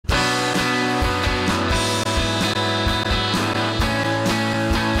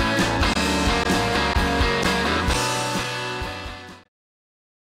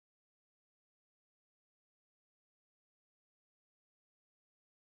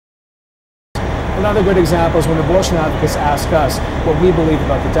Another good example is when abortion advocates ask us what we believe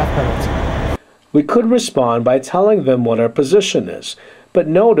about the death penalty. We could respond by telling them what our position is, but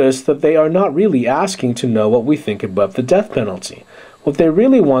notice that they are not really asking to know what we think about the death penalty. What they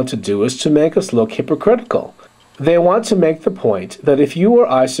really want to do is to make us look hypocritical. They want to make the point that if you or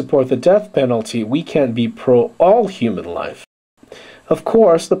I support the death penalty, we can't be pro all human life. Of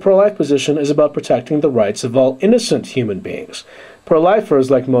course, the pro-life position is about protecting the rights of all innocent human beings. Pro-lifers,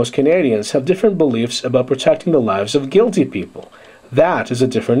 like most Canadians, have different beliefs about protecting the lives of guilty people. That is a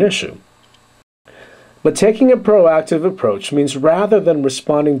different issue. But taking a proactive approach means rather than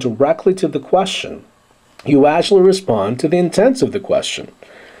responding directly to the question, you actually respond to the intent of the question.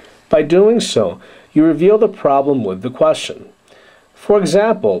 By doing so, you reveal the problem with the question. For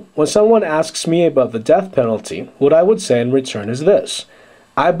example, when someone asks me about the death penalty, what I would say in return is this: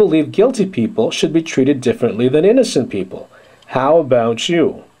 I believe guilty people should be treated differently than innocent people. How about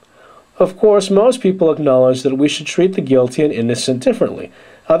you? Of course, most people acknowledge that we should treat the guilty and innocent differently,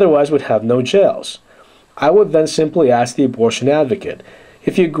 otherwise we'd have no jails. I would then simply ask the abortion advocate,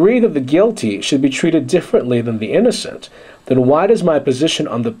 if you agree that the guilty should be treated differently than the innocent, then why does my position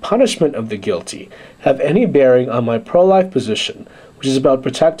on the punishment of the guilty have any bearing on my pro-life position, which is about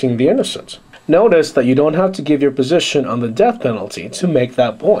protecting the innocent? Notice that you don't have to give your position on the death penalty to make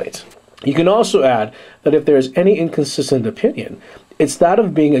that point. You can also add that if there is any inconsistent opinion, it's that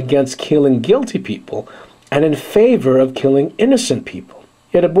of being against killing guilty people and in favor of killing innocent people.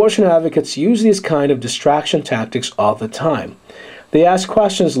 Yet abortion advocates use these kind of distraction tactics all the time. They ask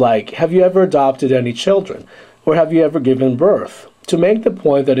questions like, have you ever adopted any children? Or have you ever given birth? To make the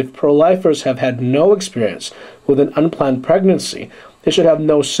point that if pro-lifers have had no experience with an unplanned pregnancy, they should have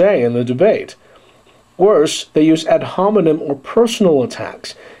no say in the debate. Worse, they use ad hominem or personal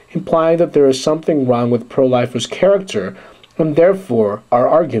attacks, implying that there is something wrong with pro-lifers' character, and therefore our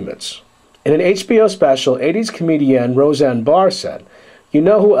arguments. In an HBO special, 80s comedian Roseanne Barr said, "You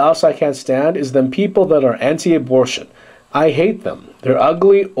know who else I can't stand is them people that are anti-abortion. I hate them. They're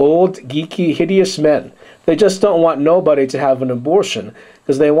ugly, old, geeky, hideous men. They just don't want nobody to have an abortion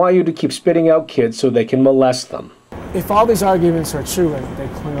because they want you to keep spitting out kids so they can molest them." If all these arguments are true, and they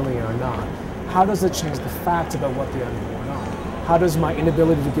clearly are not, how does it change the fact about what the unborn are? How does my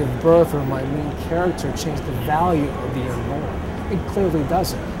inability to give birth or my mean character change the value of the unborn? It clearly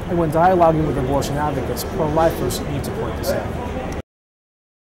doesn't. And when dialoguing with abortion advocates, pro-lifers need to point this out.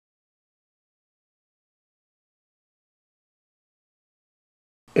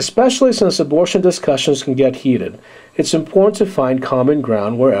 Especially since abortion discussions can get heated, it's important to find common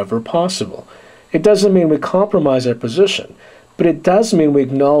ground wherever possible. It doesn't mean we compromise our position, but it does mean we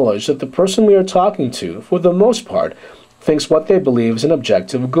acknowledge that the person we are talking to, for the most part, thinks what they believe is an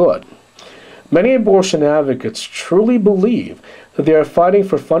objective good. Many abortion advocates truly believe that they are fighting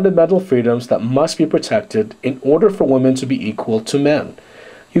for fundamental freedoms that must be protected in order for women to be equal to men.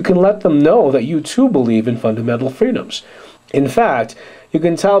 You can let them know that you too believe in fundamental freedoms. In fact, you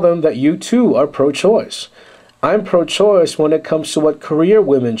can tell them that you too are pro-choice. I'm pro-choice when it comes to what career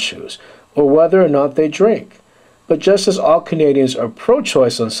women choose, or whether or not they drink. But just as all Canadians are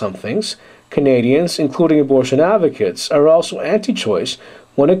pro-choice on some things, Canadians, including abortion advocates, are also anti-choice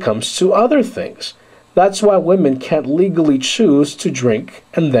when it comes to other things. That's why women can't legally choose to drink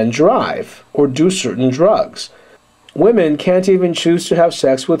and then drive, or do certain drugs. Women can't even choose to have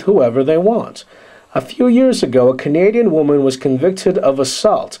sex with whoever they want. A few years ago, a Canadian woman was convicted of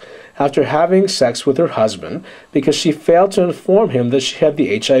assault after having sex with her husband because she failed to inform him that she had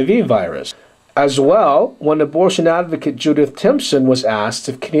the HIV virus. As well, when abortion advocate Judith Timpson was asked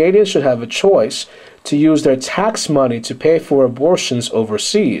if Canadians should have a choice to use their tax money to pay for abortions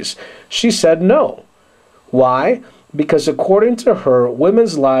overseas, she said no. Why? Because according to her,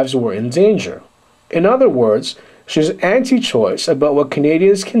 women's lives were in danger. In other words, she's anti-choice about what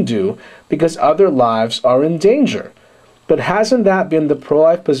Canadians can do because other lives are in danger. But hasn't that been the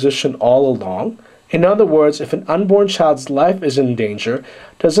pro-life position all along? In other words, if an unborn child's life is in danger,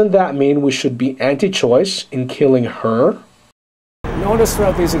 doesn't that mean we should be anti-choice in killing her? Notice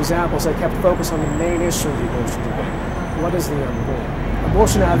throughout these examples, I kept focused on the main issue of the abortion debate. What is the unborn?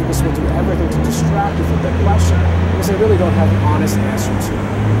 Abortion advocates will do everything to distract you from that question because they really don't have an honest answer to it.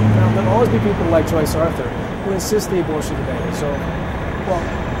 Now, there'll always be people like Joyce Arthur who insist the abortion debate is over. Well,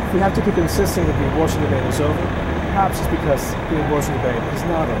 if we have to keep insisting that the abortion debate is over, perhaps it's because the abortion debate is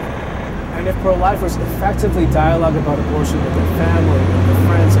not over. And if pro-lifers effectively dialogue about abortion with their family, with their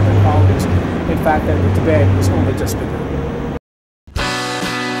friends, and their colleagues, in fact, then the debate has only just begun.